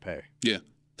I can't pay. Yeah.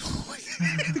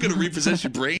 They're going to repossess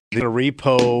your brain? They're going to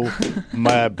repo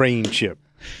my brain chip.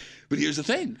 But here's the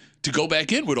thing. To go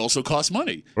back in would also cost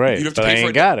money. Right, You'd have to but pay I for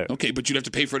ain't got it. Okay, but you'd have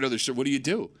to pay for another. So what do you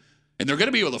do? And they're going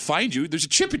to be able to find you. There's a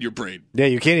chip in your brain. Yeah,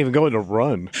 you can't even go in a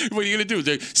run. What are you going to do?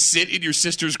 They sit in your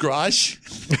sister's garage?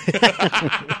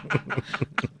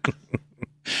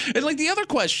 And like the other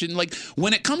question, like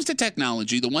when it comes to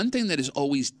technology, the one thing that is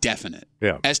always definite,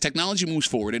 as technology moves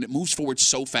forward, and it moves forward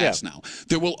so fast now,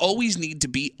 there will always need to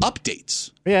be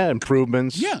updates. Yeah,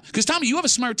 improvements. Yeah, because Tommy, you have a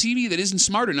smart TV that isn't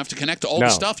smart enough to connect to all the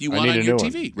stuff you want on your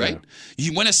TV, right?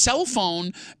 Yeah. When a cell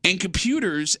phone and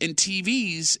computers and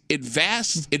TVs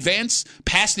advance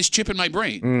past this chip in my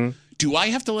brain, do I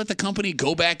have to let the company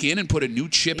go back in and put a new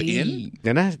chip in?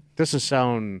 And that doesn't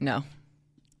sound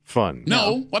fun.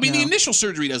 No. I mean, the initial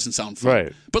surgery doesn't sound fun.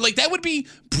 Right. But like that would be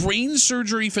brain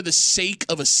surgery for the sake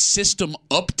of a system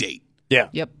update. Yeah.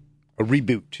 Yep. A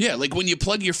reboot. Yeah, like when you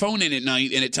plug your phone in at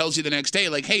night and it tells you the next day,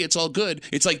 like, hey, it's all good.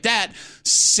 It's like that,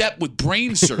 set with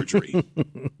brain surgery.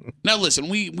 Now, listen,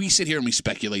 we sit here and we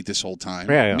speculate this whole time.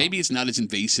 Yeah. Maybe it's not as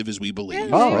invasive as we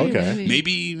believe. Oh, okay.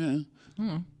 Maybe.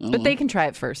 But they can try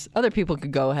it first. Other people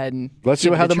could go ahead and let's see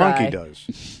give how it the a try. monkey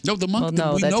does. No, the monkey.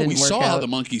 Well, no, we saw how the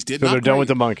monkeys did. So Not they're done great. with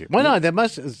the monkey. Well, no,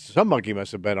 some monkey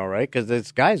must have been all right because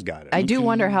this guy's got it. I do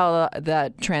wonder how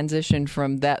that transitioned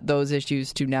from those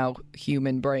issues to now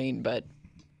human brain, but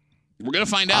we're going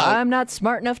to find out. I'm not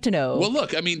smart enough to know. Well,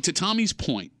 look, I mean, to Tommy's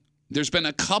point, there's been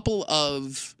a couple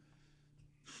of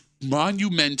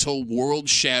monumental,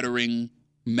 world-shattering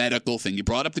medical thing. You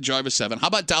brought up the Jarvis 7. How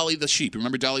about Dolly the sheep?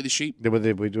 Remember Dolly the sheep? We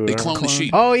do They cloned the sheep.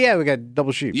 Oh, yeah, we got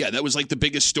double sheep. Yeah, that was like the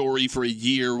biggest story for a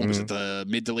year. What was it, the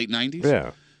mid to late 90s?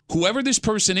 Yeah. Whoever this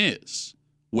person is,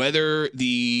 whether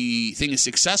the thing is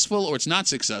successful or it's not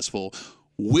successful,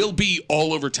 will be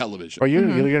all over television. Or you're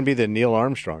going to be the Neil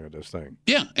Armstrong of this thing.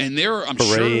 Yeah, and there, I'm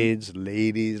Parades,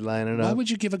 ladies lining up. Why would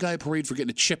you give a guy a parade for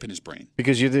getting a chip in his brain?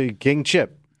 Because you're the King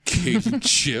Chip. King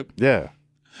Chip? Yeah.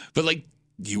 But like,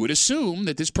 you would assume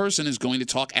that this person is going to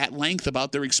talk at length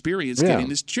about their experience getting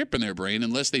this chip in their brain,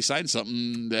 unless they sign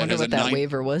something that wonder has what a that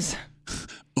waiver was.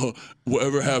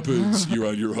 Whatever happens, you're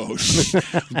on your own.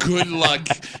 Good luck.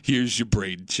 Here's your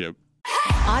brain chip.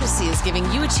 Odyssey is giving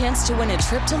you a chance to win a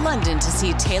trip to London to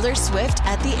see Taylor Swift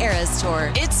at the Eras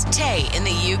Tour. It's Tay in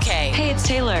the UK. Hey, it's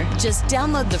Taylor. Just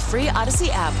download the free Odyssey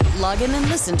app, log in and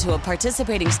listen to a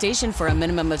participating station for a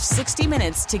minimum of 60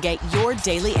 minutes to get your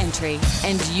daily entry.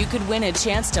 And you could win a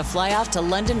chance to fly off to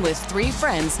London with 3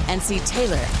 friends and see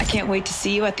Taylor. I can't wait to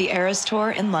see you at the Eras Tour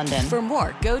in London. For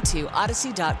more, go to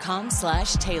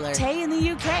odyssey.com/Taylor. Tay in the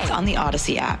UK. It's on the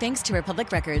Odyssey app. Thanks to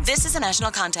Republic Records. This is a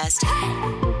national contest.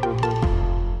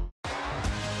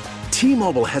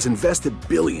 T-Mobile has invested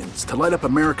billions to light up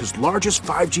America's largest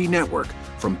 5G network,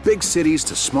 from big cities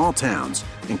to small towns,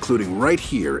 including right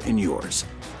here in yours.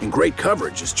 And great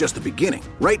coverage is just the beginning.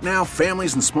 Right now,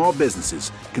 families and small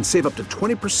businesses can save up to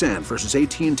 20% versus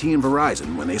AT&T and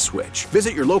Verizon when they switch.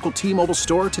 Visit your local T-Mobile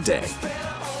store today.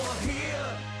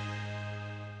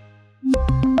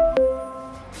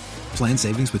 Plan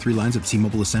savings with 3 lines of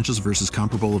T-Mobile Essentials versus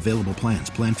comparable available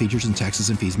plans. Plan features and taxes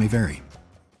and fees may vary.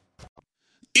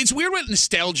 It's weird what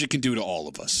nostalgia can do to all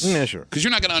of us. Yeah, sure. Because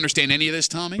you're not going to understand any of this,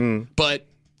 Tommy. But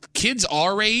kids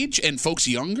our age and folks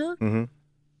younger,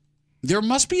 there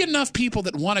must be enough people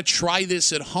that want to try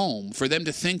this at home for them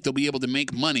to think they'll be able to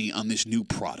make money on this new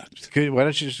product. Why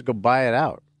don't you just go buy it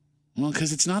out? Well,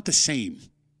 because it's not the same.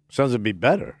 Sounds to be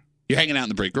better. You're hanging out in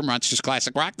the break room. Rochester's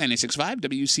Classic Rock, 96.5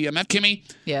 WCMF. Kimmy,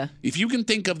 yeah. If you can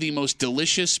think of the most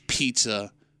delicious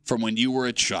pizza from when you were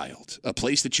a child? A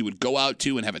place that you would go out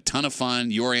to and have a ton of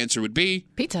fun. Your answer would be?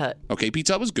 Pizza Hut. Okay,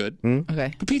 Pizza Hut was good.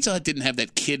 Okay. But Pizza Hut didn't have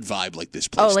that kid vibe like this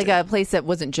place Oh, like did. a place that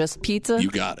wasn't just pizza? You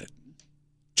got it.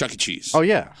 Chuck E. Cheese. Oh,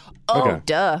 yeah. Oh, Okay.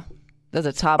 duh. That's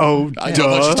a top. Oh, I know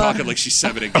what she's talking like she's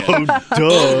 7 again. Oh, duh.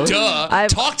 Oh, duh.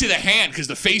 Talk to the hand because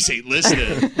the face ain't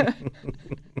listening.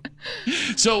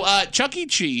 So, Chuck E.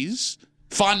 Cheese,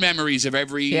 fond memories of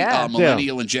every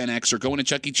millennial and Gen X are going to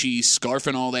Chuck E. Cheese,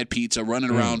 scarfing all that pizza, running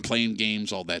around, playing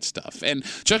games, all that stuff. And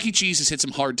Chuck E. Cheese has hit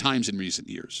some hard times in recent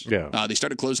years. Yeah. They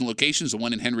started closing locations. The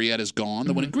one in Henrietta's gone.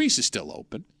 The one in Greece is still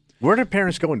open. Where do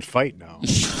parents go and fight now?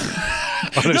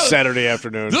 On a Saturday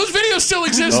afternoon. Those videos still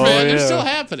exist, Oh, man. They're yeah. still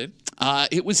happening.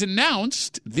 It was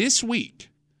announced this week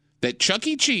that Chuck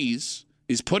E. Cheese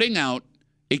is putting out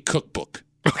a cookbook.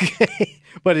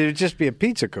 But it would just be a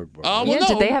pizza cookbook. Well, yeah, no.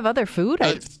 did they have other food?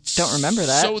 I don't remember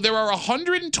that. So there are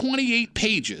 128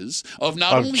 pages of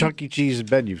not Of only Chuck E. Cheese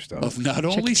menu stuff. of not Chuck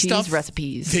only E. Cheese stuff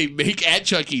recipes. they make at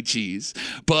Chuck E. Cheese,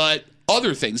 but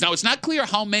other things. Now, it's not clear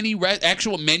how many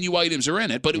actual menu items are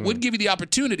in it, but it would give you the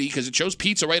opportunity, because it shows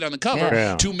pizza right on the cover,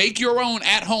 Yeah. to make your own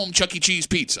at-home Chuck E. Cheese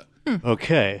pizza.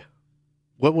 Okay.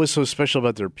 What was so special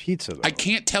about their pizza, though? I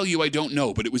can't tell you, I don't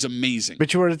know, but it was amazing.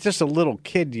 But you were just a little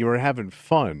kid. You were having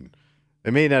fun.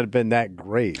 It may not have been that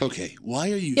great. Okay, why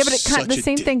are you Yeah, but such the a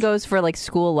same dick? thing goes for like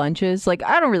school lunches. Like,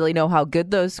 I don't really know how good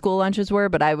those school lunches were,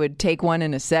 but I would take one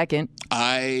in a second.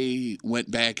 I went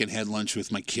back and had lunch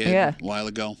with my kid Yeah. a while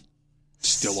ago.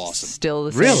 Still awesome. Still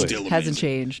the same. Really? Still Hasn't amazing.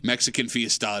 changed. Mexican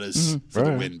fiestadas for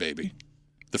the Right. win, baby.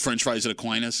 The French fries at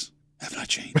Aquinas have not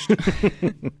changed.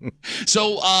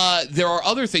 So there are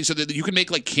other things so that you can make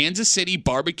like Kansas City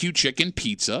barbecue chicken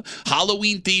pizza,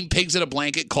 Halloween themed pigs in a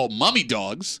blanket called mummy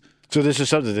dogs. So this is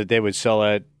something that they would sell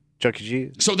at Chuck E.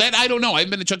 Cheese? So that I don't know. I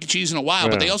haven't been to Chuck E. Cheese in a while,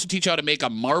 but Yeah. they also teach you how to make a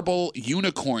marble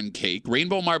unicorn cake,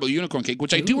 rainbow marble unicorn cake,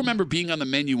 which I do remember being on the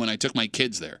menu when I took my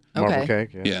kids there. Marble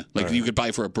cake? Yeah, like All you right. could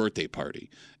buy for a birthday party.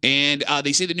 And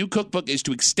they say the new cookbook is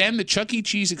to extend the Chuck E.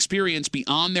 Cheese experience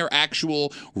beyond their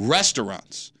actual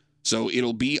restaurants. So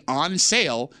it'll be on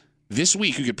sale this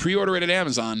week. You could pre-order it at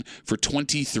Amazon for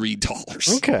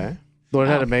 $23. Okay. Learn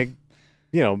how to make,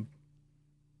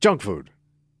 junk food.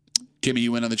 Kimmy,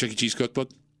 you went on the Chuck E. Cheese cookbook?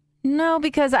 No,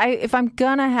 because if I'm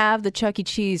gonna have the Chuck E.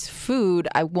 Cheese food,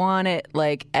 I want it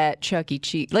like at Chuck E.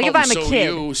 Cheese. Like if I'm a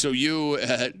kid. So you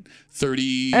at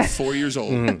 34 years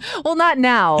old. Well, not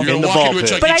now. You're going to walk into a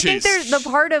Chuck E. But I Cheese. think there's the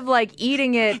part of like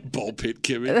eating it. Ball pit,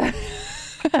 Kimmy.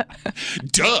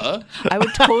 Duh. I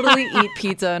would totally eat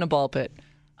pizza in a ball pit.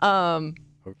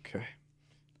 Okay.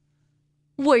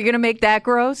 What, you're gonna make that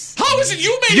gross? How is it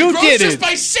you made You it gross did just it.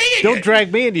 by saying Don't it?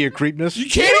 drag me into your creepness. You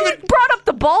can't even. Brought up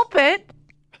the ball pit.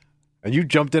 And you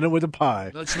jumped in it with a pie.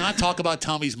 Let's not talk about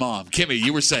Tommy's mom. Kimmy,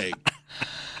 you were saying.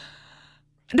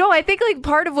 No, I think like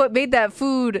part of what made that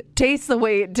food taste the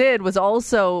way it did was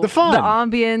also The fun. the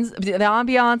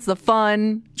ambience, the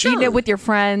fun, eating it with your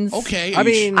friends. Okay. I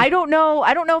mean, I don't know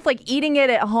if like eating it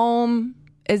at home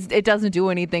it doesn't do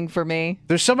anything for me.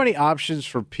 there's so many options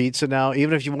for pizza now.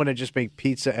 Even if you want to just make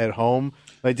pizza at home,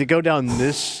 like to go down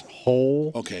this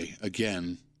hole. Okay,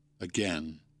 again.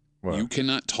 What? You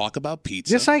cannot talk about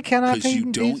pizza. Yes, I cannot Because you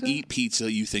eat don't pizza. eat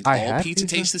pizza. You think I all have pizza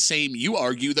pizza? tastes the same. You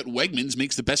argue that Wegmans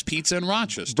makes the best pizza in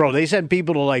Rochester. Bro, they send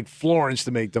people to like Florence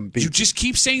to make them pizza. You just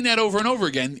keep saying that over and over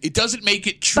again. It doesn't make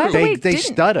it true. By the way, They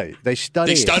study. They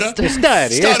study. They stutter? They study.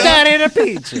 They Stutter? study the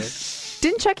pizza.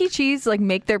 Didn't Chuck E. Cheese like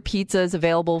make their pizzas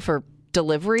available for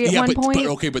delivery at one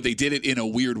point? But they did it in a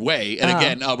weird way. And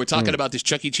again, we're talking about this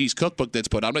Chuck E. Cheese cookbook that's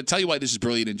put out. I'm going to tell you why this is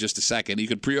brilliant in just a second. You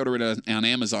can pre-order it on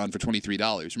Amazon for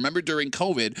 $23. Remember during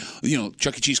COVID,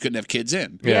 Chuck E. Cheese couldn't have kids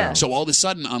in. Yeah. So all of a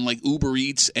sudden, on like Uber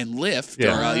Eats and Lyft,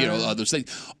 or those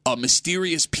things, a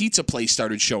mysterious pizza place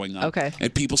started showing up. Okay.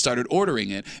 And people started ordering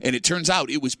it. And it turns out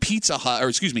it was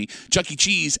Chuck E.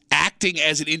 Cheese acting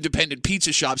as an independent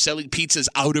pizza shop selling pizzas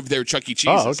out of their Chuck E.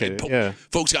 Cheeses. Oh, okay. And Yeah.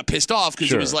 folks got pissed off because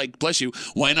Sure. it was like, bless you,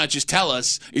 why not just tell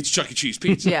us it's Chuck E. Cheese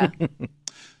pizza? Yeah.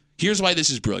 Here's why this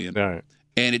is brilliant. All right.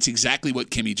 And it's exactly what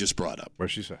Kimmy just brought up.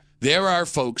 What'd she say? There are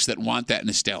folks that want that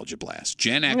nostalgia blast,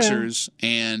 Gen Xers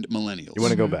and millennials. You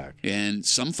want to go back? And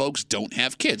some folks don't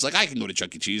have kids. Like I can go to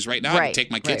Chuck E. Cheese right now. I can Right. take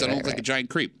my kids. I don't look like a giant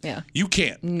creep. Yeah. You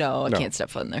can't. No, I can't step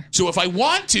foot in there. So if I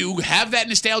want to have that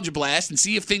nostalgia blast and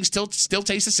see if things still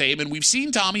taste the same, and we've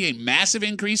seen, Tommy, a massive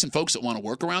increase in folks that want to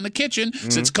work around the kitchen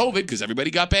since COVID because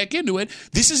everybody got back into it,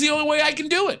 this is the only way I can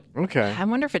do it. Okay. I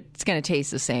wonder if it's going to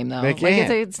taste the same though. It Like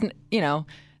can. it's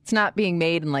it's not being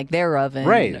made in like their oven,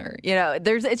 Right. Or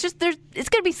it's going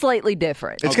to be slightly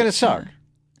different. It's going to suck.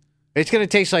 It's going to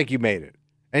taste like you made it.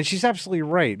 And she's absolutely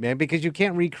right, man, because you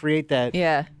can't recreate that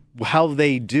Yeah. how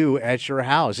they do at your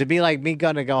house. It'd be like me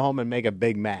gonna go home and make a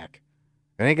Big Mac.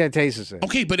 It ain't gonna taste the same.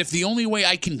 Okay, but if the only way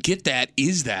I can get that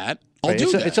is that, I'll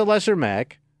do that. It's a lesser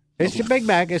Mac. It's a Big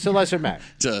Mac. It's a lesser Mac.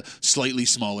 It's a slightly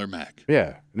smaller Mac.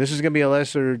 Yeah. And this is going to be a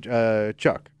lesser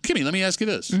Chuck. Kimmy, let me ask you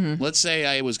this. Mm-hmm. Let's say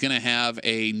I was going to have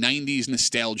a 90s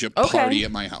nostalgia party at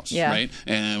my house, right?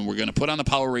 And we're going to put on the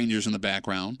Power Rangers in the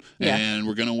background, and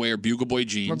we're going to wear Bugle Boy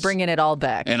jeans. We're bringing it all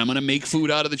back. And I'm going to make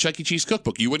food out of the Chuck E. Cheese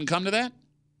cookbook. You wouldn't come to that?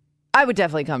 I would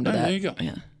definitely come to that. There you go.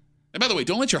 Yeah. And by the way,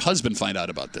 don't let your husband find out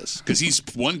about this, because he's,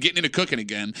 one, getting into cooking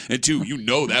again, and two, you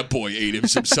know that boy ate him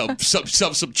some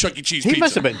Chuck E. Cheese pizza. He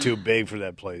must have been too big for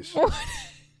that place.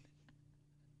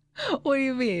 What do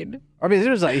you mean? I mean,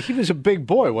 he was a big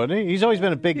boy, wasn't he? He's always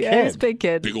been a big kid. He's a big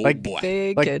kid. Big old boy.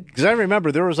 Big kid. Because I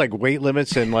remember there was weight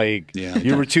limits and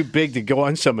you were too big to go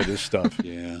on some of this stuff.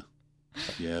 Yeah,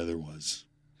 there was.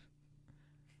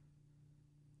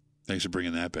 Thanks for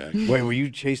bringing that back. Wait, were you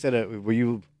chased were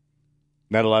you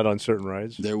not allowed on certain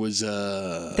rides? There was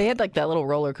They had that little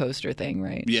roller coaster thing,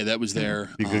 right? Yeah, that was there.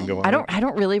 You couldn't go on. I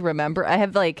don't really remember. I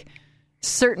have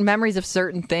certain memories of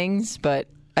certain things, but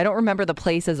I don't remember the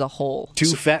place as a whole.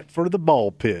 Too fat for the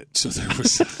ball pit. So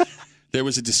there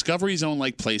was a Discovery Zone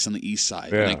like place on the east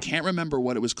side, and I can't remember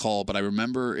what it was called, but I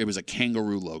remember it was a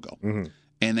kangaroo logo. Mm-hmm.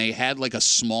 And they had a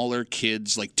smaller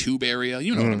kids tube area.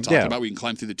 You know what I'm talking about? Where you can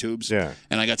climb through the tubes. Yeah.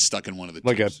 And I got stuck in one of the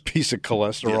like tubes. a piece of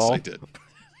cholesterol. Yes, I did.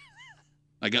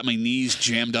 I got my knees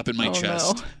jammed up in my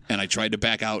chest, no. and I tried to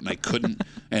back out, and I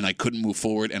couldn't, move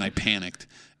forward, and I panicked.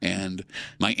 And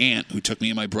my aunt, who took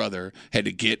me and my brother, had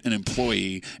to get an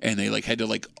employee, and they had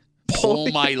to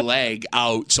pull my leg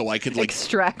out so I could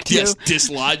extract you.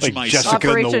 Dislodge myself. Jessica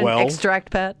Operation in the well.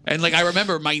 Extract Pat. And I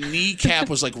remember my kneecap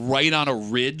was right on a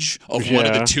ridge of one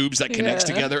of the tubes that connects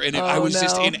together, and I was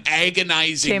just in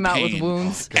agonizing Came pain. out with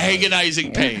wounds.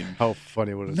 Agonizing pain. How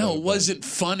funny would it? No, it wasn't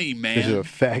funny, man. There's a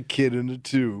fat kid in the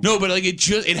tube. No, but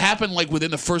it happened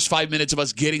within the first 5 minutes of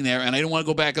us getting there, and I didn't want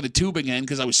to go back in the tube again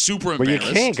because I was super embarrassed. But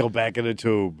you can't go back in the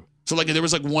tube. So there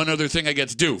was one other thing I got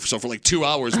to do. So for 2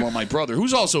 hours while my brother,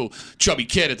 who's also chubby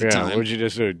kid at the time. Would you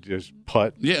just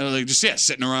putt? Yeah,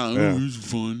 sitting around. Yeah. Oh, this is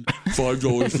fun.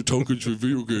 $5 for tokens for a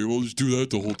video game. I'll just do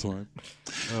that the whole time.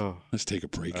 Oh. Let's take a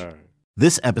break. All right.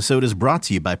 This episode is brought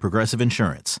to you by Progressive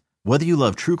Insurance. Whether you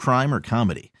love true crime or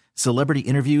comedy, celebrity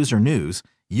interviews or news,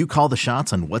 you call the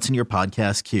shots on what's in your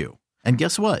podcast queue. And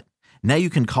guess what? Now you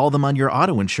can call them on your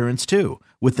auto insurance too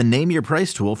with the Name Your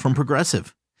Price tool from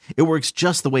Progressive. It works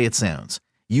just the way it sounds.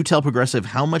 You tell Progressive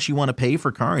how much you want to pay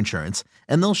for car insurance,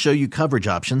 and they'll show you coverage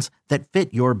options that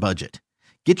fit your budget.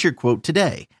 Get your quote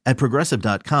today at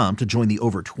Progressive.com to join the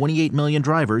over 28 million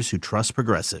drivers who trust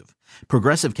Progressive.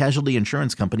 Progressive Casualty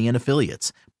Insurance Company and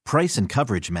Affiliates. Price and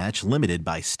coverage match limited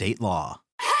by state law.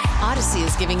 Odyssey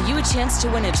is giving you a chance to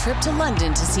win a trip to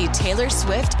London to see Taylor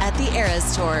Swift at the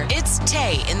Eras Tour. It's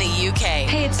Tay in the UK.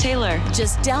 Hey, it's Taylor.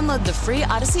 Just download the free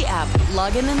Odyssey app,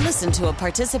 log in and listen to a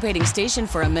participating station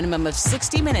for a minimum of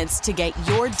 60 minutes to get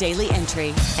your daily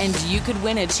entry. And you could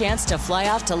win a chance to fly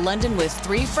off to London with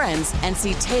 3 friends and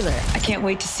see Taylor. I can't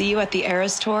wait to see you at the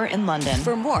Eras Tour in London.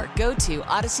 For more, go to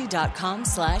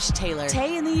odyssey.com/Taylor.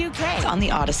 Tay in the UK. It's on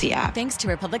the Odyssey app. Thanks to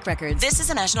Republic Records. This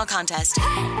is a national contest.